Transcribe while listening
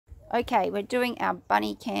Okay, we're doing our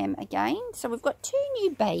bunny cam again. So we've got 2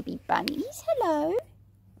 new baby bunnies. Hello.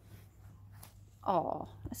 Oh,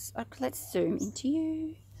 let's zoom into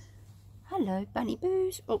you. Hello, bunny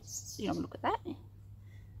boos. Oh, you don't want to look at that.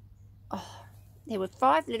 Oh, there were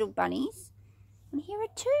 5 little bunnies. And here are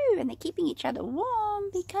 2. And they're keeping each other warm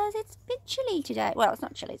because it's a bit chilly today. Well, it's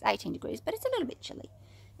not chilly. It's 18 degrees, but it's a little bit chilly.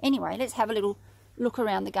 Anyway, let's have a little look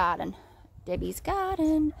around the garden. Debbie's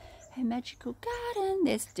garden. Her magical garden.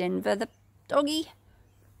 There's Denver the doggy.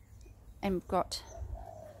 And we've got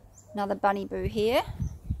another bunny boo here.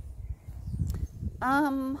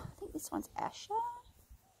 I think this one's Asher.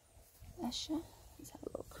 Asher. Let's have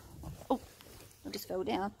a look. Oh, I just fell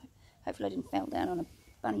down. Hopefully I didn't fall down on a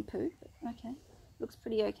bunny poo. But okay. Looks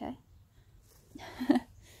pretty okay.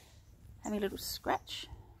 Having a little scratch.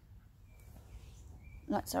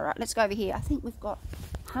 That's alright. Let's go over here. I think we've got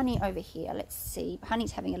Honey over here. Let's see.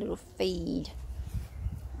 Honey's having a little feed.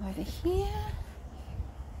 Over here.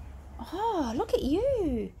 Oh, look at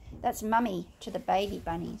you. That's Mummy to the baby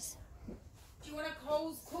bunnies. Do you want a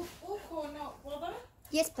Coles cookbook or not bother?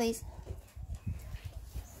 Yes, please.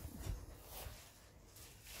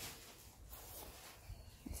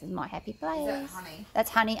 This is my happy place. Is that Honey? That's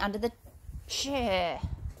Honey under the chair.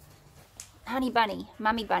 Honey bunny.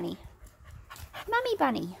 Mummy bunny. Mummy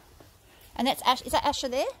bunny. And that's Ash. Is that Asher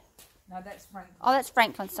there? No, that's Franklin. Oh, that's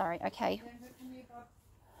Franklin. Sorry. Okay.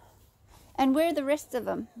 And where are the rest of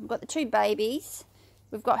them? We've got the 2 babies.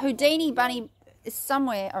 We've got Houdini bunny is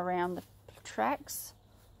somewhere around the tracks.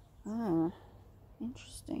 Oh,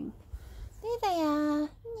 interesting. There they are.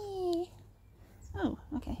 Yeah. Oh,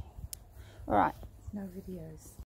 okay. All right. No videos.